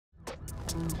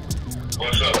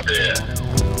What's up there?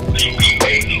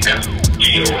 BBAFGOS.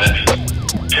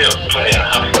 Tell player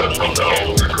hustler from the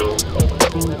old school.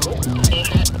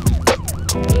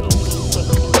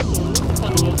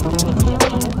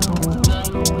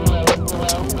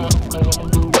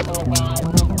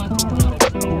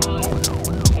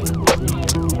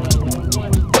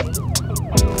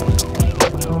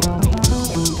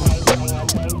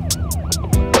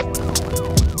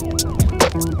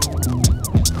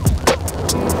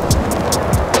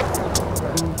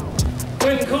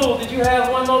 Quentin, cool. Did you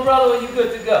have one more brother or are you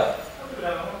good to go?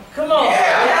 Come on.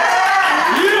 Yeah.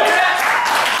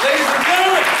 Ladies and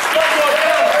gentlemen, one more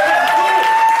time.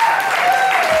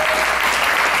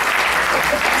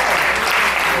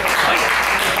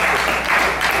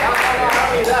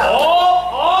 I'm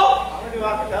gonna do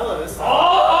acapella this time.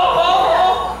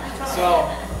 So,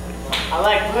 I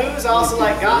like blues, I also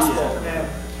like gospel, and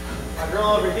my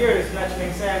girl over here is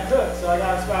mentioning Sam Cooke, so I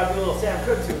got inspired to do a little Sam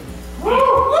Cooke too.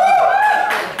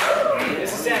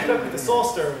 This is Sam Cooke with the Soul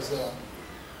Stirrers,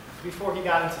 before he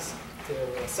got into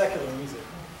secular music.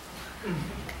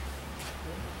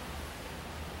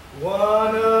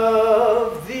 One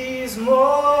of these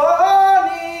mornings,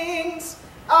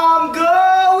 I'm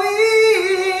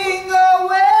going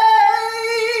away.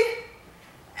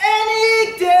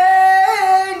 Any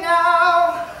day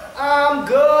now, I'm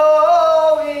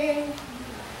going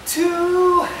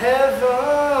to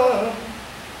heaven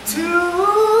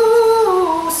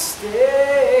to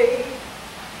stay.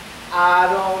 I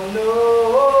don't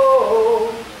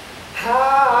know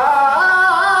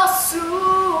how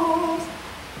soon,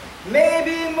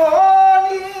 maybe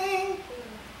morning,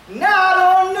 not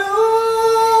on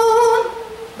noon,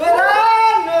 but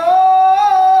I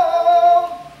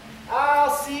know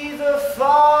I'll see the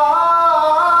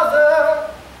Father,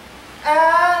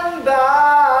 and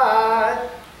by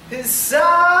his side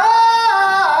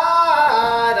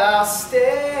I'll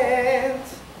stand.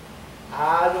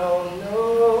 I don't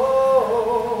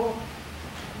know,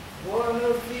 one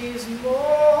of these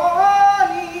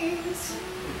mornings,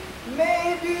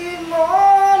 maybe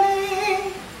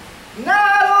morning,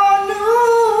 not on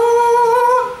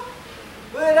noon,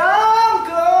 but I'm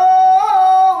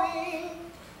going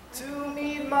to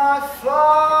meet my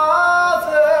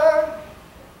Father,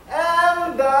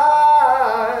 and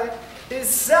by his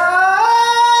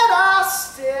side I'll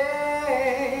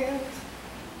stand.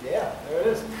 Yeah, there it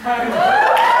is.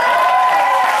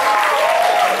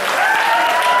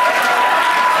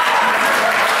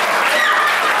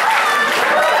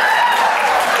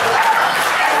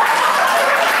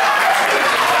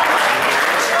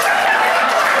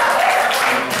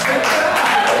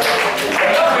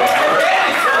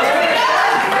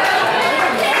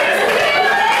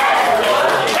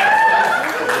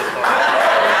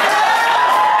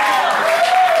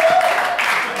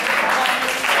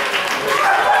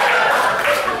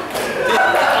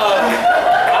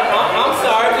 I'm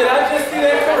sorry, did I just see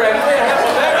that correctly? I have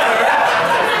my back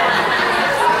turned.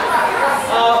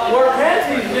 Were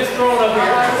panties just thrown up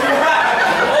here?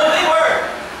 Oh, they were.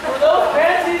 Were those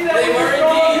panties that They were were just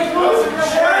thrown indeed. up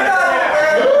here?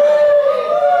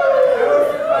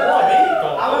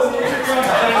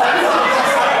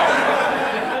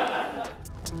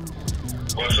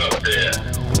 What's up there?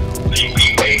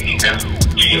 BBAFGOS.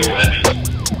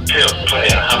 Tell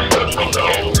player hustler from the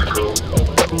old